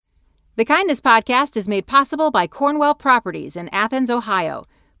The Kindness Podcast is made possible by Cornwell Properties in Athens, Ohio.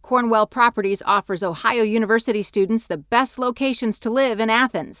 Cornwell Properties offers Ohio University students the best locations to live in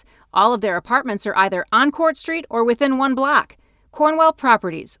Athens. All of their apartments are either on Court Street or within one block. Cornwell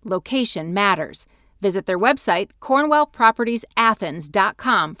Properties, location matters. Visit their website,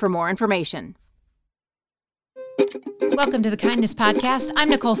 cornwellpropertiesathens.com, for more information. Welcome to the Kindness Podcast. I'm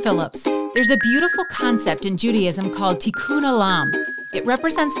Nicole Phillips. There's a beautiful concept in Judaism called Tikkun Olam. It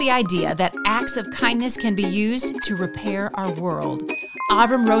represents the idea that acts of kindness can be used to repair our world.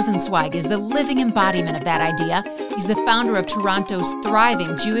 Avrum Rosensweig is the living embodiment of that idea. He's the founder of Toronto's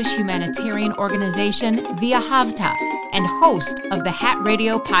thriving Jewish Humanitarian Organization, Hatradio, and host of the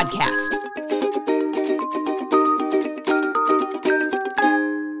hatradio podcast.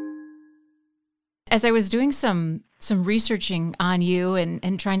 As I was doing some researching on you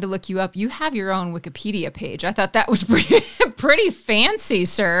and trying to look you up, you have your own Wikipedia page. I thought that was pretty fancy,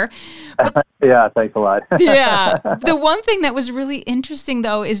 sir. But, yeah, thanks a lot. Yeah. The one thing that was really interesting,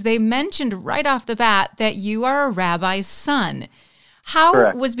 though, is they mentioned right off the bat that you are a rabbi's son. How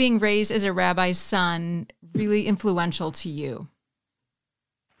Correct. Was being raised as a rabbi's son really influential to you?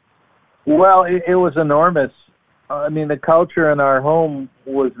 Well, it was enormous. I mean, the culture in our home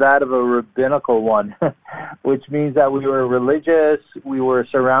was that of a rabbinical one, which means that we were religious. We were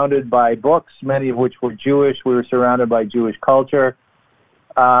surrounded by books, many of which were Jewish. We were surrounded by Jewish culture.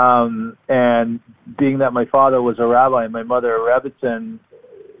 And being that my father was a rabbi and my mother a rebbitzin,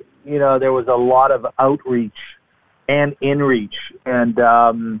 you know, there was a lot of outreach and inreach. And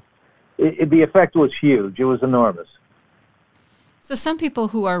the effect was huge. It was enormous. So some people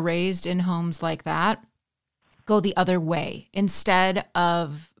who are raised in homes like that go the other way. Instead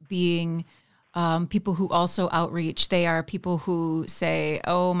of being people who also outreach, they are people who say,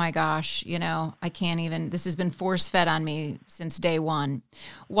 oh my gosh, you know, I can't even, this has been force-fed on me since day one.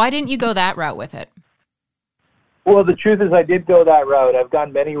 Why didn't you go that route with it? Well, the truth is I did go that route. I've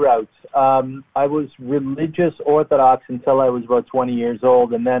gone many routes. I was religious Orthodox until I was about 20 years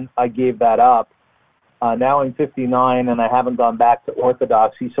old, and then I gave that up. Now I'm 59, and I haven't gone back to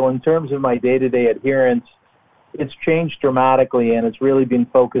Orthodoxy. So in terms of my day-to-day adherence, it's changed dramatically, and it's really been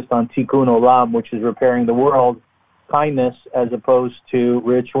focused on Tikkun Olam, which is repairing the world, kindness as opposed to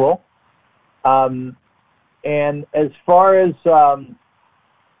ritual. And as far as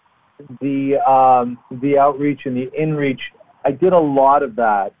the outreach and the inreach, I did a lot of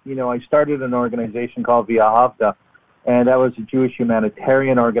that. You know, I started an organization called Hatradio, and that was a Jewish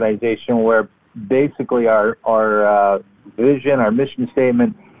Humanitarian Organization where basically our vision, our mission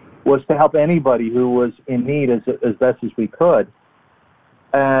statement, was to help anybody who was in need as best as we could.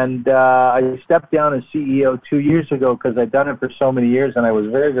 And I stepped down as CEO 2 years ago because I'd done it for so many years, and I was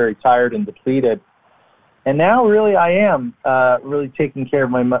very, very tired and depleted. And now really I am really taking care of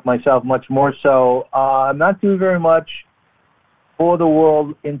myself much more so. I'm not doing very much for the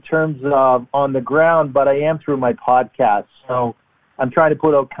world in terms of on the ground, but I am through my podcast. So I'm trying to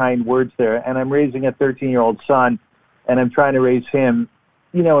put out kind words there. And I'm raising a 13-year-old son, and I'm trying to raise him,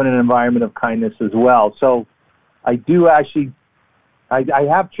 you know, in an environment of kindness as well. So I do actually, I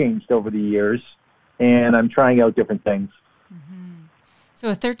have changed over the years, and I'm trying out different things. Mm-hmm. So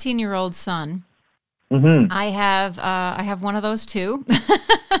a 13-year-old son. Mm-hmm. I have one of those too.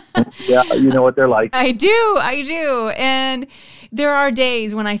 Yeah, you know what they're like. I do. And there are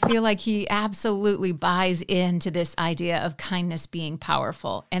days when I feel like he absolutely buys into this idea of kindness being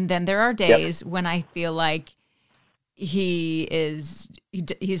powerful. And then there are days when I feel like he's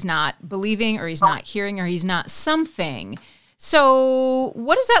not believing, or he's not hearing, or he's not something. So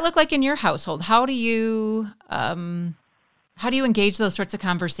what does that look like in your household? How do you engage those sorts of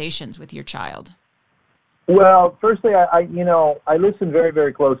conversations with your child? Well, firstly, I listen very,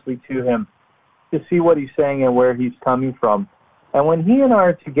 very closely to him to see what he's saying and where he's coming from. And when he and I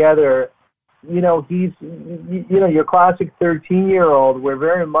are together, you know, he's, you know, your classic 13-year-old where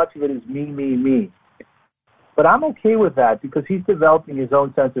very much of it is me. But I'm okay with that because he's developing his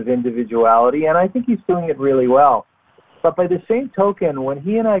own sense of individuality, and I think he's doing it really well. But by the same token, when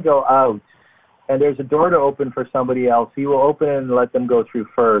he and I go out and there's a door to open for somebody else, he will open it and let them go through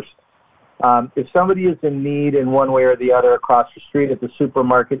first. If somebody is in need in one way or the other across the street at the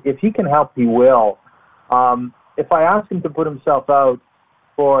supermarket, if he can help, he will. If I ask him to put himself out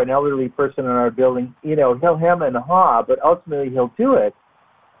for an elderly person in our building, you know, he'll hem and haw, but ultimately he'll do it,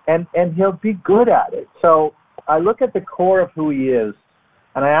 and he'll be good at it. So I look at the core of who he is,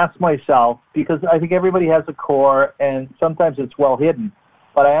 and I ask myself, because I think everybody has a core, and sometimes it's well hidden,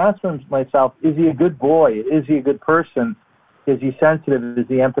 but I ask myself, is he a good boy? Is he a good person? Is he sensitive? Is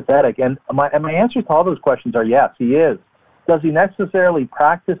he empathetic? And my answers to all those questions are yes, he is. Does he necessarily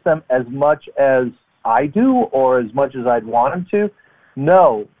practice them as much as I do or as much as I'd want him to?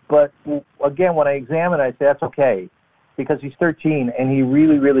 No. But again, when I examine it, I say that's okay because he's 13 and he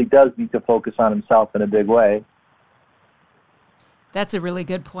really, really does need to focus on himself in a big way. That's a really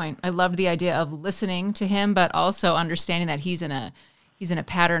good point. I love the idea of listening to him, but also understanding that he's in a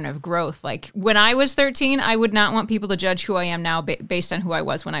pattern of growth. Like when I was 13, I would not want people to judge who I am now based on who I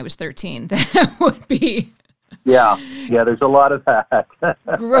was when I was 13. That would be... Yeah, there's a lot of that.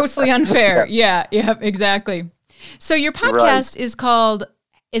 Grossly unfair. Yeah, exactly. So your podcast is called,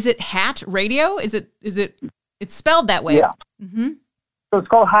 is it hatradio? It's spelled that way? Yeah. Mm-hmm. So it's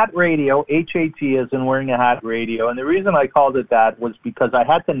called hatradio, H-A-T as in wearing a hat radio. And the reason I called it that was because I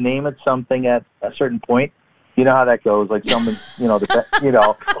had to name it something at a certain point. You know how that goes, like someone,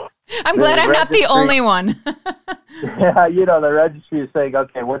 I'm glad I'm not the only one. Yeah, the registry is saying,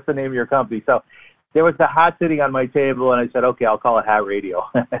 okay, what's the name of your company? So there was the hat sitting on my table, and I said, okay, I'll call it Hat Radio.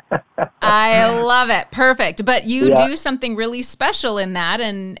 I love it. Perfect. But you do something really special in that,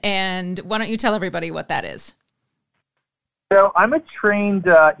 and why don't you tell everybody what that is? So I'm a trained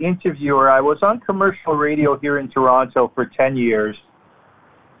interviewer. I was on commercial radio here in Toronto for 10 years,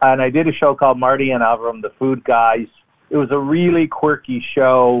 and I did a show called Marty and Avrum, the Food Guys. It was a really quirky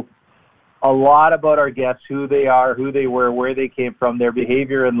show. A lot about our guests, who they are, who they were, where they came from, their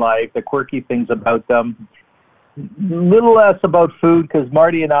behavior in life, the quirky things about them. Little less about food because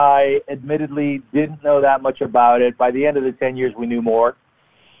Marty and I admittedly didn't know that much about it. By the end of the 10 years, we knew more.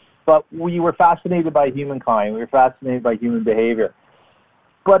 But we were fascinated by humankind. We were fascinated by human behavior.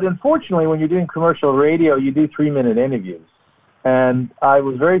 But unfortunately, when you're doing commercial radio, you do 3-minute interviews. And I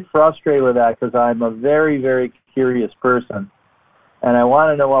was very frustrated with that because I'm a very, very curious person. And I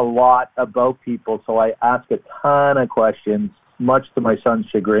want to know a lot about people, so I ask a ton of questions, much to my son's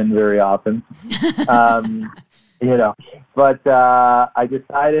chagrin very often. But I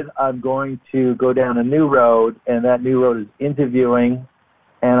decided I'm going to go down a new road, and that new road is interviewing.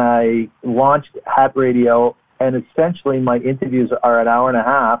 And I launched Hat Radio, and essentially my interviews are an hour and a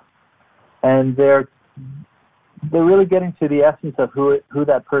half, and they're really getting to the essence of who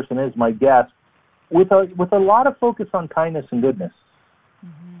that person is, my guest, with a lot of focus on kindness and goodness.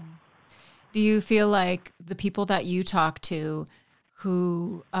 Mm-hmm. Do you feel like the people that you talk to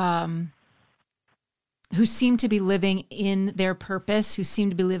who seem to be living in their purpose, who seem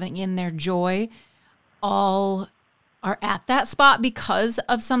to be living in their joy, all are at that spot because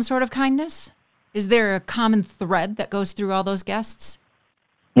of some sort of kindness? Is there a common thread that goes through all those guests?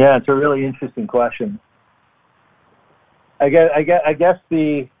 Yeah, it's a really interesting question. I guess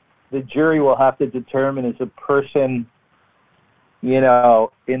the jury will have to determine, is a person, in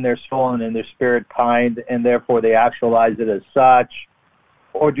their soul and in their spirit kind, and therefore they actualize it as such,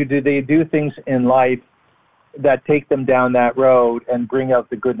 or do they do things in life that take them down that road and bring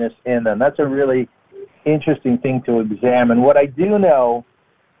out the goodness in them? That's a really interesting thing to examine. What I do know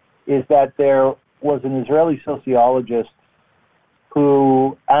is that there was an Israeli sociologist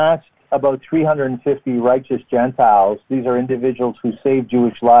who asked about 350 righteous Gentiles, these are individuals who saved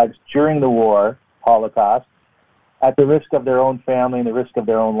Jewish lives during the war, Holocaust, at the risk of their own family and the risk of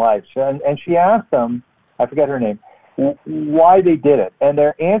their own lives. And she asked them, I forget her name, why they did it. And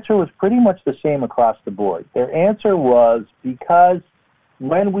their answer was pretty much the same across the board. Their answer was because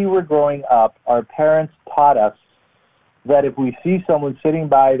when we were growing up, our parents taught us that if we see someone sitting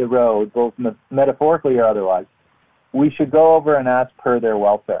by the road, both metaphorically or otherwise, we should go over and ask her their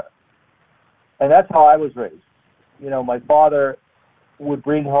welfare. And that's how I was raised. My father would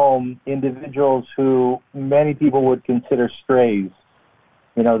bring home individuals who many people would consider strays,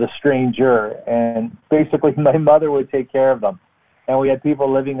 the stranger. And basically my mother would take care of them. And we had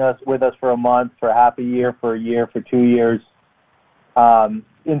people living with us for a month, for half a year, for 2 years,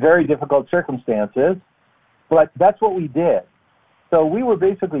 in very difficult circumstances. But that's what we did. So we were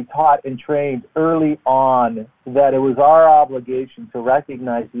basically taught and trained early on that it was our obligation to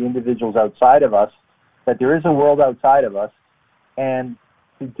recognize the individuals outside of us, that there is a world outside of us, and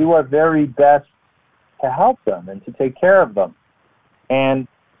to do our very best to help them and to take care of them. And,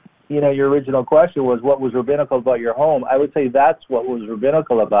 your original question was what was rabbinical about your home? I would say that's what was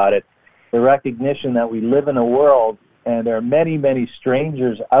rabbinical about it, the recognition that we live in a world and there are many, many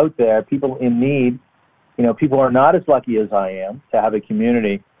strangers out there, people in need. People are not as lucky as I am to have a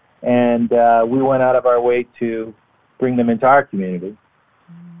community, and we went out of our way to bring them into our community.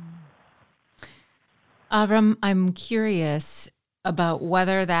 Avrum, I'm curious about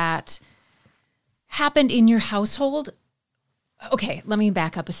whether that happened in your household. Okay, let me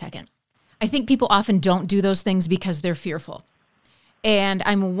back up a second. I think people often don't do those things because they're fearful. And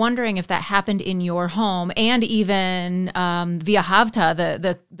I'm wondering if that happened in your home, and even via Havta,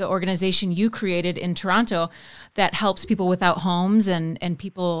 the organization you created in Toronto that helps people without homes and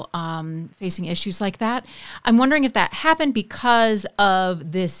people facing issues like that. I'm wondering if that happened because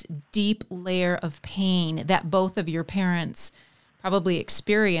of this deep layer of pain that both of your parents probably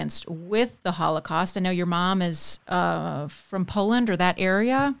experienced with the Holocaust. I know your mom is from Poland or that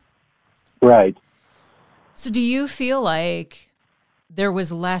area. Right. So do you feel like there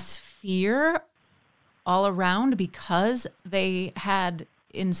was less fear all around because they had,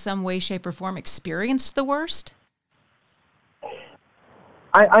 in some way, shape, or form, experienced the worst?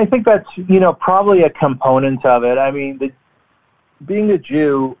 I think that's, probably a component of it. I mean, being a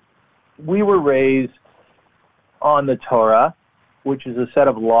Jew, we were raised on the Torah, which is a set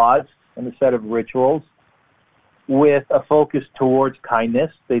of laws and a set of rituals with a focus towards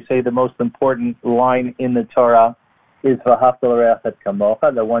kindness. They say the most important line in the Torah is v'ahavta l'reacha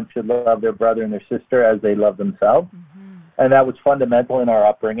kamocha, that one should love their brother and their sister as they love themselves. Mm-hmm. And that was fundamental in our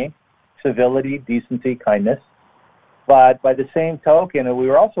upbringing: civility, decency, kindness. But by the same token, we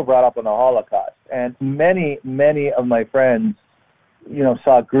were also brought up on the Holocaust. And many, many of my friends,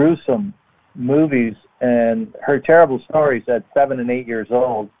 saw gruesome movies and heard terrible stories at 7 and 8 years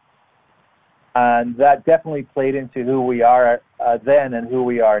old. And that definitely played into who we are then and who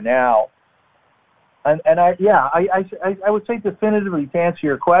we are now. And I would say definitively, to answer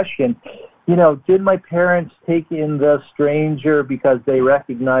your question, did my parents take in the stranger because they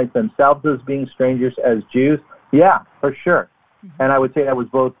recognized themselves as being strangers as Jews? Yeah, for sure. Mm-hmm. And I would say that was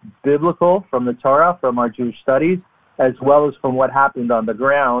both biblical from the Torah, from our Jewish studies, as well as from what happened on the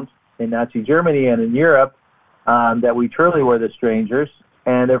ground in Nazi Germany and in Europe, that we truly were the strangers,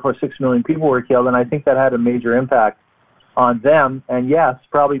 and therefore 6 million people were killed. And I think that had a major impact on them, and yes,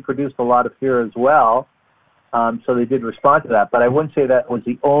 probably produced a lot of fear as well. So they did respond to that. But I wouldn't say that was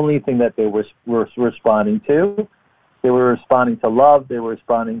the only thing that they were responding to. They were responding to love. They were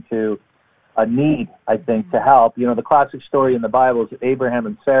responding to a need, I think, to help. The classic story in the Bible is that Abraham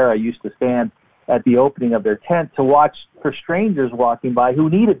and Sarah used to stand at the opening of their tent to watch for strangers walking by who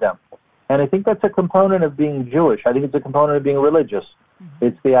needed them. And I think that's a component of being Jewish. I think it's a component of being religious. Mm-hmm.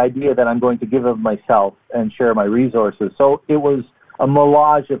 It's the idea that I'm going to give of myself and share my resources. So it was a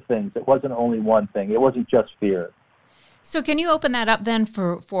melange of things. It wasn't only one thing. It wasn't just fear. So can you open that up then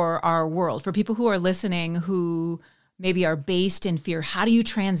for our world, for people who are listening who maybe are based in fear? How do you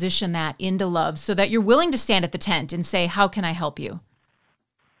transition that into love so that you're willing to stand at the tent and say, how can I help you?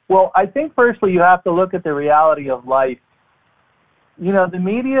 Well, I think firstly you have to look at the reality of life. The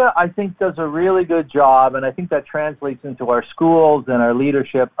media, I think, does a really good job, and I think that translates into our schools and our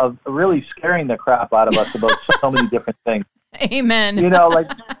leadership, of really scaring the crap out of us about so many different things. Amen.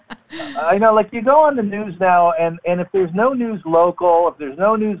 I know, you go on the news now, and if there's no news local, if there's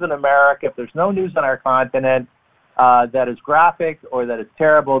no news in America, if there's no news on our continent that is graphic or that is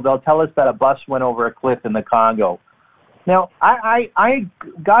terrible, they'll tell us that a bus went over a cliff in the Congo. Now, I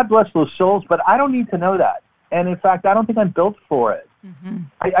God bless those souls, but I don't need to know that. And in fact, I don't think I'm built for it. Mm-hmm.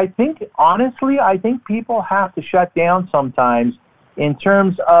 I think, honestly, people have to shut down sometimes in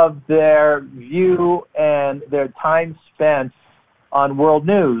terms of their view and their time spent on world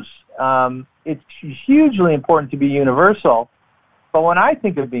news. It's hugely important to be universal. But when I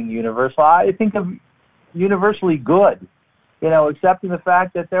think of being universal, I think of universally good, accepting the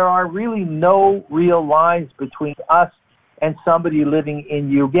fact that there are really no real lines between us and somebody living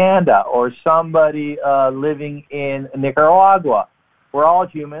in Uganda or somebody living in Nicaragua. We're all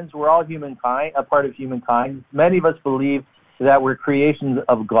humans. We're all humankind, a part of humankind. Many of us believe that we're creations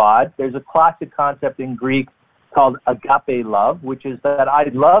of God. There's a classic concept in Greek called agape love, which is that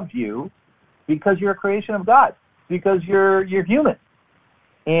I love you because you're a creation of God, because you're human.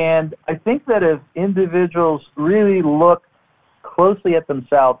 And I think that if individuals really look closely at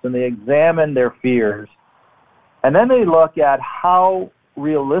themselves and they examine their fears, and then they look at how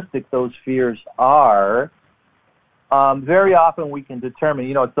realistic those fears are, very often we can determine,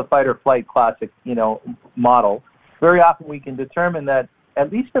 it's the fight or flight classic, model. Very often we can determine that,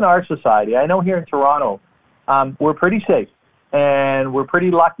 at least in our society, I know here in Toronto, we're pretty safe, and we're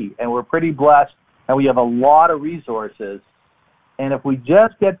pretty lucky, and we're pretty blessed, and we have a lot of resources. And if we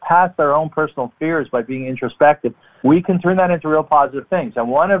just get past our own personal fears by being introspective, we can turn that into real positive things. And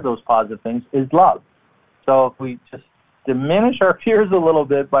one of those positive things is love. So if we just diminish our fears a little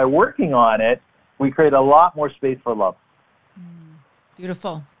bit by working on it, we create a lot more space for love.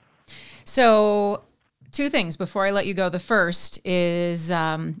 Beautiful. So Two things before I let you go. The first is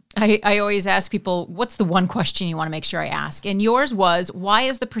I always ask people, what's the one question you want to make sure I ask? And yours was, why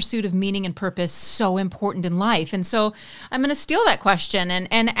is the pursuit of meaning and purpose so important in life? And so I'm going to steal that question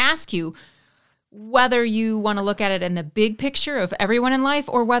and ask you whether you want to look at it in the big picture of everyone in life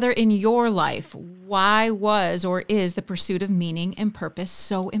or whether in your life, why was or is the pursuit of meaning and purpose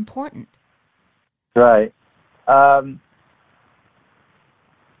so important? Right.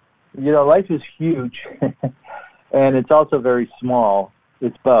 Life is huge, and it's also very small.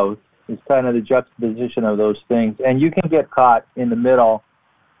 It's both. It's kind of the juxtaposition of those things. And you can get caught in the middle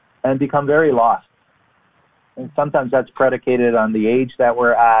and become very lost. And sometimes that's predicated on the age that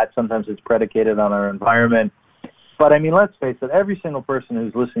we're at. Sometimes it's predicated on our environment. But, let's face it, every single person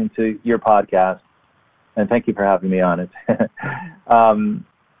who's listening to your podcast, and thank you for having me on it,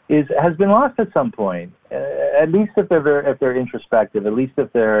 has been lost at some point. At least if they're introspective, at least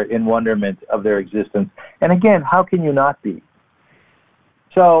if they're in wonderment of their existence. And again, how can you not be?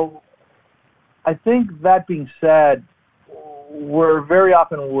 So I think that being said, very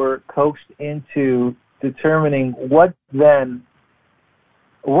often we're coaxed into determining what then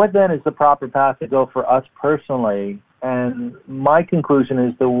is the proper path to go for us personally. And my conclusion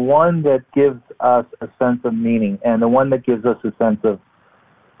is the one that gives us a sense of meaning and the one that gives us a sense of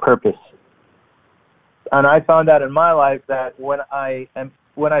purpose. And I found out in my life that when I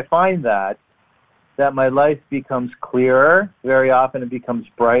find that my life becomes clearer, very often it becomes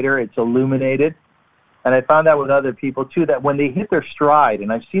brighter, it's illuminated. And I found that with other people too, that when they hit their stride,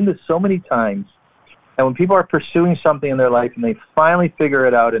 and I've seen this so many times, and when people are pursuing something in their life and they finally figure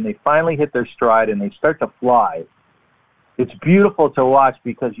it out and they finally hit their stride and they start to fly, it's beautiful to watch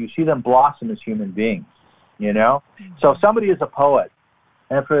because you see them blossom as human beings, Mm-hmm. So if somebody is a poet,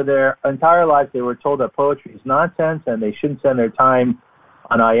 and for their entire life they were told that poetry is nonsense and they shouldn't spend their time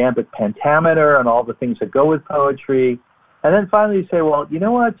on iambic pentameter and all the things that go with poetry. And then finally you say, well, you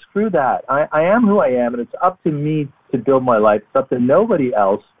know what, screw that. I am who I am, and it's up to me to build my life. It's up to nobody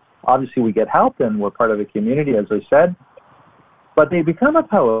else. Obviously we get help and we're part of a community, as I said. But they become a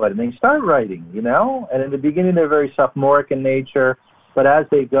poet and they start writing, And in the beginning they're very sophomoric in nature. But as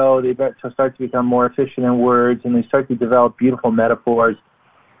they go, they start to become more efficient in words, and they start to develop beautiful metaphors.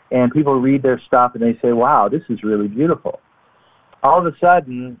 And people read their stuff and they say, wow, this is really beautiful. All of a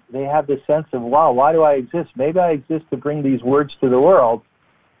sudden, they have this sense of, wow, why do I exist? Maybe I exist to bring these words to the world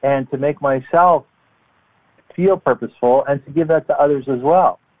and to make myself feel purposeful and to give that to others as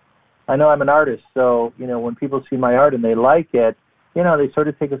well. I know I'm an artist, so, when people see my art and they like it, they sort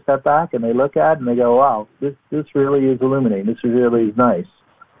of take a step back and they look at it and they go, wow, this really is illuminating. This really is nice.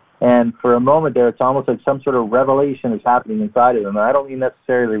 And for a moment there, it's almost like some sort of revelation is happening inside of them. And I don't mean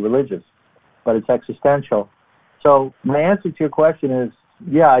necessarily religious, but it's existential. So my answer to your question is,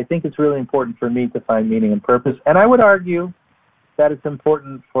 yeah, I think it's really important for me to find meaning and purpose. And I would argue that it's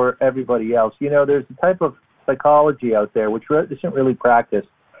important for everybody else. There's a type of psychology out there which isn't really practiced,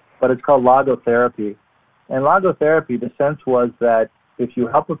 but it's called logotherapy. And logotherapy, the sense was that if you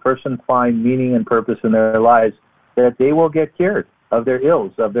help a person find meaning and purpose in their lives, that they will get cured of their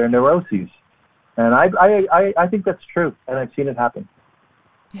ills, of their neuroses. And I think that's true, and I've seen it happen.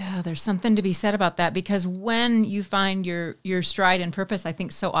 Yeah, there's something to be said about that, because when you find your stride and purpose, I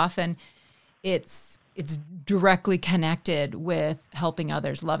think so often it's directly connected with helping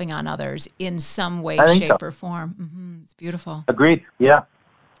others, loving on others in some way, shape, or form. Mm-hmm. It's beautiful. Agreed, yeah.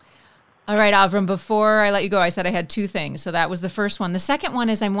 All right, Avrum, before I let you go, I said I had two things. So that was the first one. The second one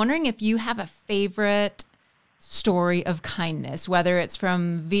is I'm wondering if you have a favorite story of kindness, whether it's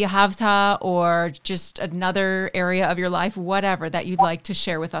from V'ahavta or just another area of your life, whatever, that you'd like to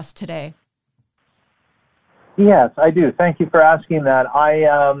share with us today. Yes, I do. Thank you for asking that. I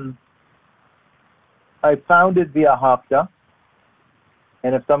founded V'ahavta,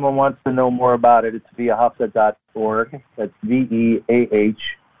 and if someone wants to know more about it, it's v'ahavta.org. That's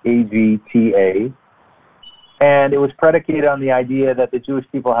VEAHAVTA. And it was predicated on the idea that the Jewish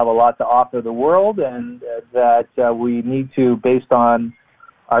people have a lot to offer the world, and that we need to, based on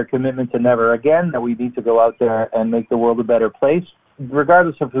our commitment to never again, that we need to go out there and make the world a better place,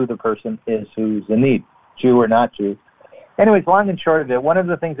 regardless of who the person is who's in need, Jew or not Jew. Anyways, long and short of it, one of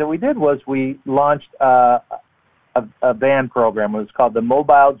the things that we did was we launched a van program. It was called the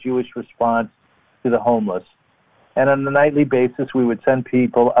Mobile Jewish Response to the Homeless. And on a nightly basis, we would send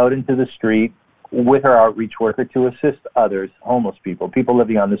people out into the street with our outreach worker to assist others, homeless people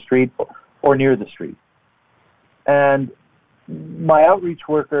living on the street or near the street. And my outreach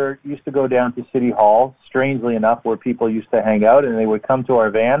worker used to go down to City Hall, strangely enough, where people used to hang out, and they would come to our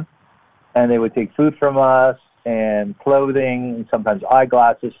van, and they would take food from us and clothing, and sometimes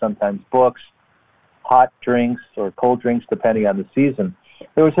eyeglasses, sometimes books. hot drinks or cold drinks, depending on the season.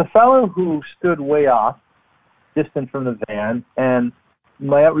 There was a fellow who stood way off, distant from the van, and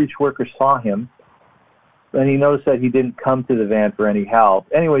my outreach worker saw him, and he noticed that he didn't come to the van for any help.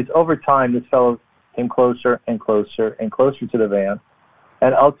 Anyways, over time, this fellow came closer and closer and closer to the van,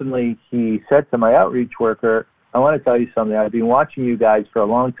 and ultimately he said to my outreach worker, I want to tell you something. I've been watching you guys for a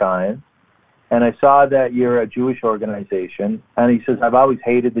long time, and I saw that you're a Jewish organization. And he says, I've always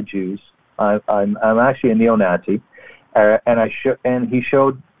hated the Jews. I'm actually a neo-Nazi. And he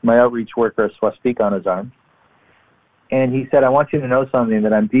showed my outreach worker a swastika on his arm. And he said, I want you to know something,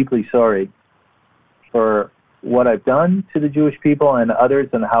 that I'm deeply sorry for what I've done to the Jewish people and others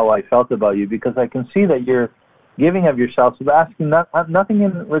and how I felt about you, because I can see that you're giving of yourself, so asking nothing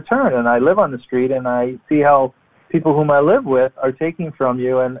in return. And I live on the street, and I see how people whom I live with are taking from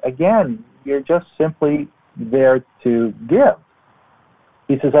you. And again, you're just simply there to give.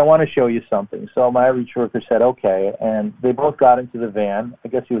 He says, I want to show you something. So my outreach worker said, okay. And they both got into the van. I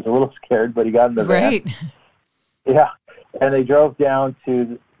guess he was a little scared, but he got in the van. Right. Yeah. And they drove down to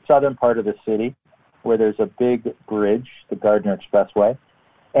the southern part of the city where there's a big bridge, the Gardner Expressway.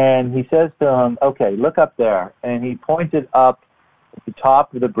 And he says to him, okay, look up there. And he pointed up at the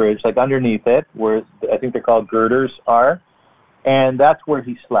top of the bridge, like underneath it, where I think they're called girders are. And that's where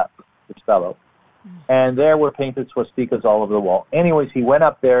he slept, this fellow. And there were painted swastikas all over the wall. Anyways, he went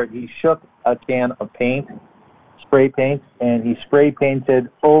up there, he shook a can of paint, spray paint, and he spray painted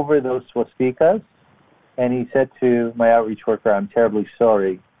over those swastikas. And he said to my outreach worker, I'm terribly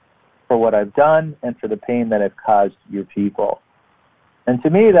sorry for what I've done and for the pain that I've caused your people. And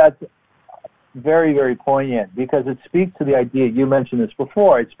to me, that's very, very poignant, because it speaks to the idea, you mentioned this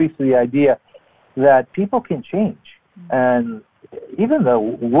before, it speaks to the idea that people can change. And even the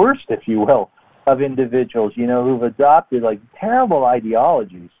worst, if you will, of individuals, you know, who've adopted like terrible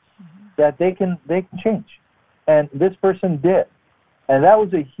ideologies, that they can change. And this person did. And that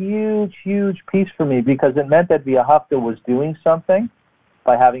was a huge, huge piece for me, because it meant that Via Hafta was doing something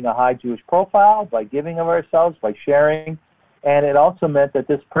by having a high Jewish profile, by giving of ourselves, by sharing. And it also meant that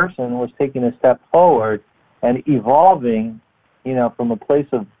this person was taking a step forward and evolving, you know, from a place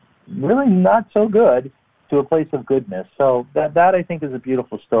of really not so good to a place of goodness. So that I think is a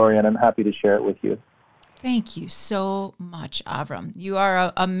beautiful story, and I'm happy to share it with you. Thank you so much, Avrum. You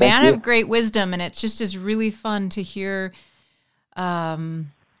are a man of great wisdom, and it just is really fun to hear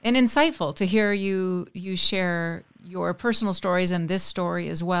and insightful to hear you share your personal stories and this story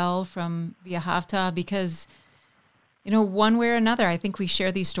as well from Via Hafta, because, you know, one way or another, I think we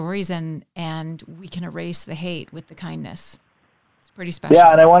share these stories and we can erase the hate with the kindness. It's pretty special.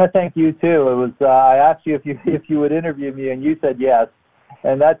 Yeah, and I want to thank you too. It was I asked you if you would interview me, and you said yes,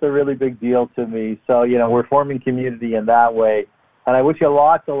 and that's a really big deal to me. So, you know, we're forming community in that way, and I wish you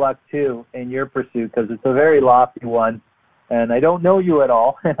lots of luck too in your pursuit, because it's a very lofty one, and I don't know you at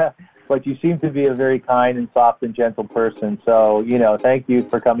all, but you seem to be a very kind and soft and gentle person. So, you know, thank you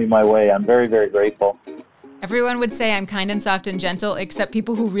for coming my way. I'm very, very grateful. Everyone would say I'm kind and soft and gentle, except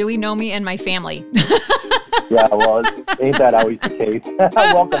people who really know me and my family. Yeah, well, ain't that always the case?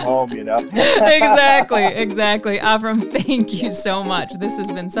 Welcome home, you know. Exactly. Avrum, thank you so much. This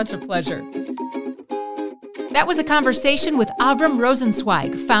has been such a pleasure. That was a conversation with Avrum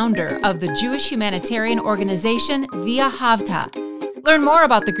Rosensweig, founder of the Jewish Humanitarian Organization Via Hafta. Learn more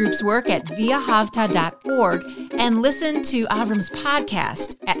about the group's work at viahavta.org and listen to Avrum's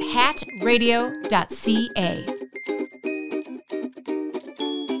podcast at hatradio.CA.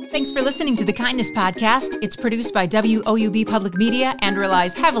 Thanks for listening to the Kindness Podcast. It's produced by WOUB Public Media and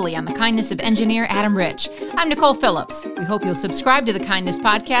relies heavily on the kindness of engineer Adam Rich. I'm Nicole Phillips. We hope you'll subscribe to the Kindness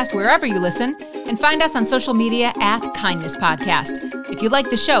Podcast wherever you listen, and find us on social media at Kindness Podcast. If you like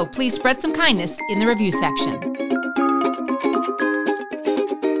the show, please spread some kindness in the review section.